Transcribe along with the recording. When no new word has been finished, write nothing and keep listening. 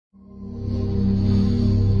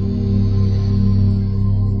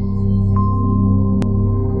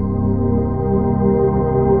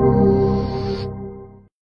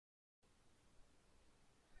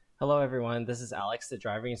this is Alex, the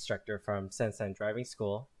driving instructor from SenSen Driving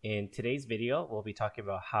School. In today's video, we'll be talking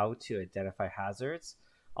about how to identify hazards,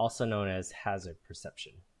 also known as hazard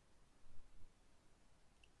perception.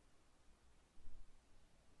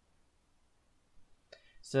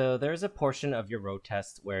 So there's a portion of your road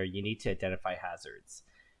test where you need to identify hazards.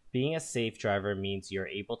 Being a safe driver means you're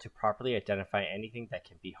able to properly identify anything that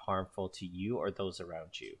can be harmful to you or those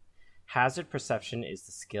around you. Hazard perception is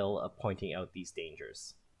the skill of pointing out these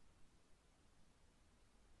dangers.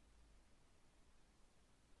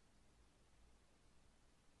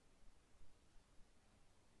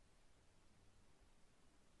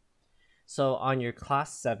 So on your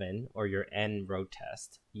Class 7 or your N road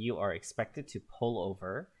test, you are expected to pull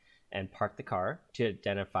over and park the car to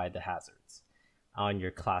identify the hazards. On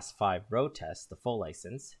your Class 5 road test, the full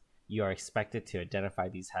license, you are expected to identify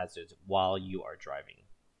these hazards while you are driving.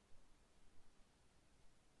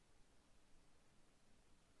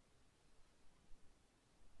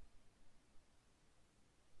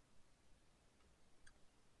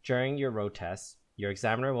 During your road test, your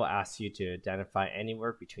examiner will ask you to identify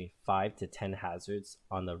anywhere between 5 to 10 hazards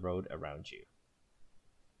on the road around you.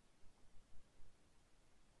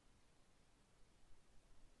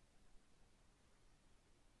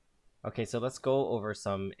 Okay, so let's go over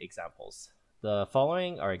some examples. The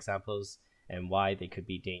following are examples and why they could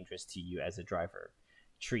be dangerous to you as a driver.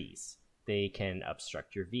 Trees, they can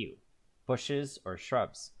obstruct your view. Bushes or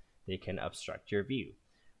shrubs, they can obstruct your view.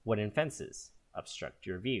 Wooden fences, obstruct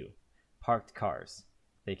your view. Parked cars,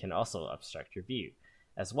 they can also obstruct your view.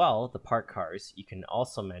 As well, the parked cars, you can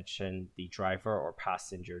also mention the driver or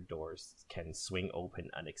passenger doors can swing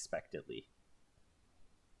open unexpectedly.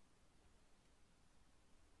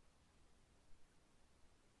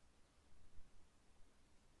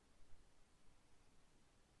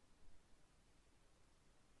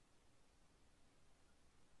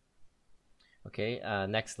 Okay,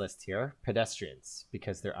 next list here, pedestrians,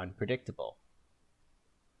 because they're unpredictable.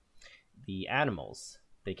 The animals,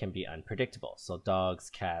 they can be unpredictable. So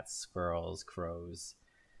dogs, cats, squirrels, crows,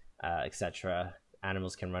 etc.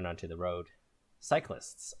 Animals can run onto the road.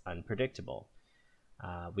 Cyclists, unpredictable.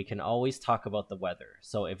 We can always talk about the weather.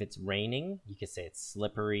 So if it's raining, you can say it's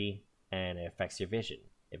slippery and it affects your vision.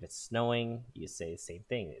 If it's snowing, you say the same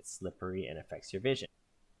thing. It's slippery and affects your vision.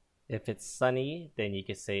 If it's sunny, then you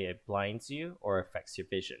can say it blinds you or affects your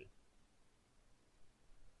vision.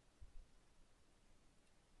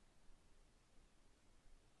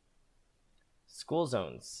 School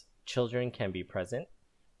zones, children can be present.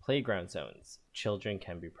 Playground zones, children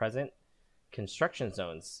can be present. Construction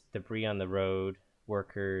zones, debris on the road,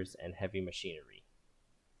 workers, and heavy machinery.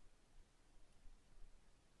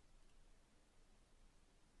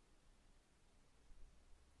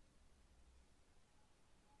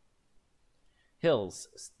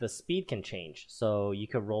 Hills, the speed can change. So you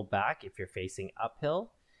could roll back if you're facing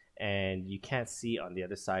uphill and you can't see on the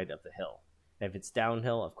other side of the hill. If it's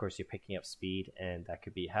downhill, of course, you're picking up speed and that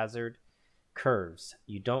could be a hazard. Curves,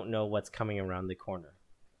 you don't know what's coming around the corner.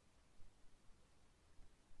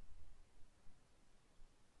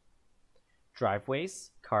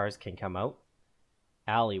 Driveways, cars can come out.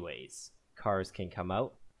 Alleyways, cars can come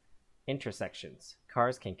out. Intersections,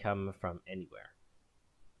 cars can come from anywhere.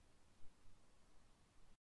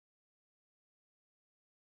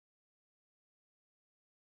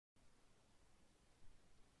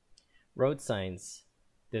 Road signs,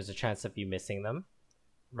 there's a chance of you missing them.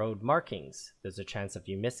 Road markings, there's a chance of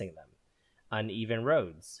you missing them. Uneven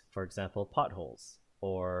roads, for example, potholes,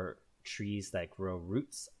 or trees that grow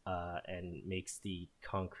roots and makes the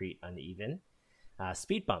concrete uneven.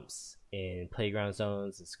 Speed bumps in playground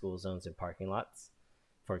zones and school zones and parking lots,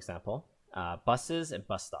 for example. Buses and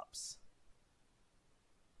bus stops.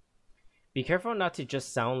 Be careful not to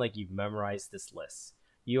just sound like you've memorized this list.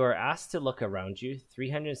 You are asked to look around you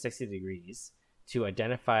 360 degrees to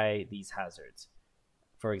identify these hazards.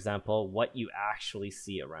 For example, what you actually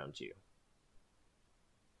see around you.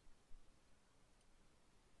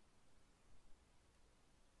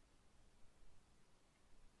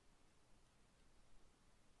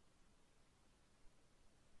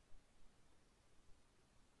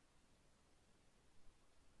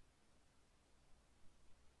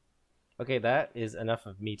 Okay, that is enough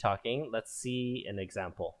of me talking. Let's see an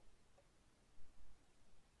example.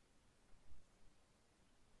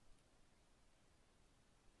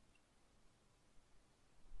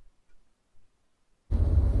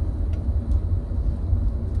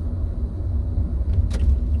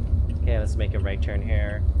 Okay, let's make a right turn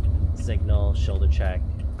here. Signal, shoulder check,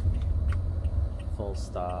 full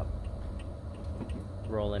stop,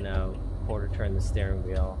 rolling out, quarter turn the steering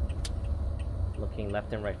wheel, Looking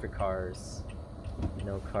left and right for cars.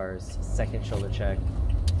 No cars. Second shoulder check.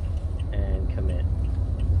 And commit.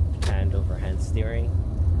 Hand over hand steering.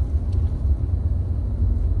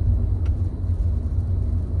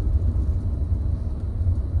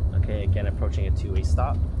 Okay, again approaching a two-way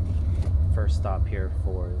stop. First stop here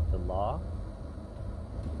for the law.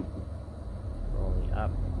 Rolling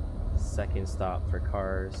up. Second stop for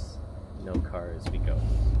cars. No cars, we go.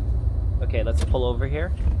 Okay, let's pull over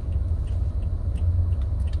here.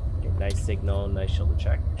 Okay, nice signal, nice shoulder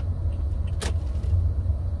check.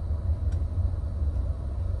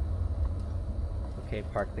 Okay,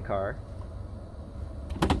 park the car.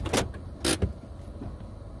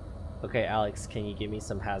 Okay, Alex, can you give me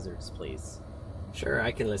some hazards, please? Sure,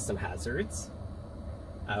 I can list some hazards.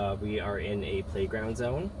 We are in a playground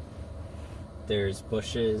zone. There's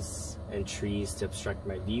bushes and trees to obstruct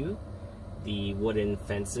my view. The wooden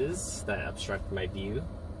fences that obstruct my view.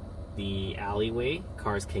 The alleyway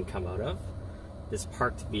cars can come out of. This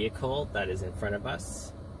parked vehicle that is in front of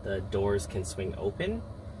us. The doors can swing open.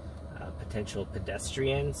 Potential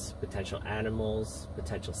pedestrians, potential animals,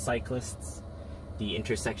 potential cyclists. The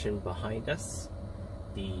intersection behind us.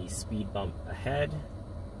 The speed bump ahead.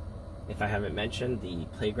 If I haven't mentioned, the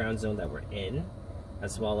playground zone that we're in,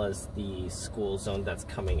 as well as the school zone that's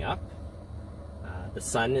coming up. The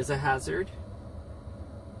sun is a hazard.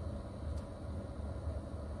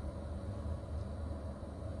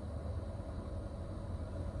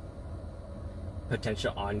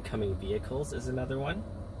 Potential oncoming vehicles is another one.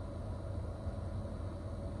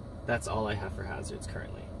 That's all I have for hazards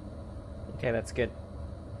currently. Okay, that's good.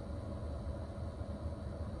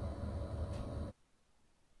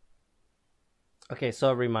 Okay, so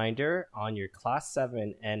a reminder, on your Class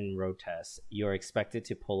 7 N road test, you're expected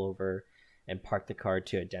to pull over and park the car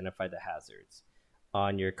to identify the hazards.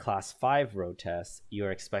 On your Class 5 road test,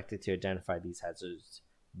 you're expected to identify these hazards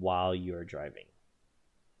while you're driving.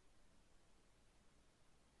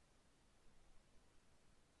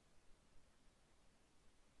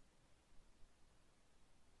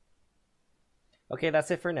 Okay,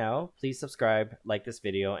 that's it for now. Please subscribe, like this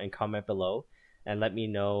video, and comment below, and let me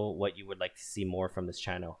know what you would like to see more from this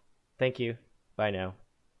channel. Thank you. Bye now.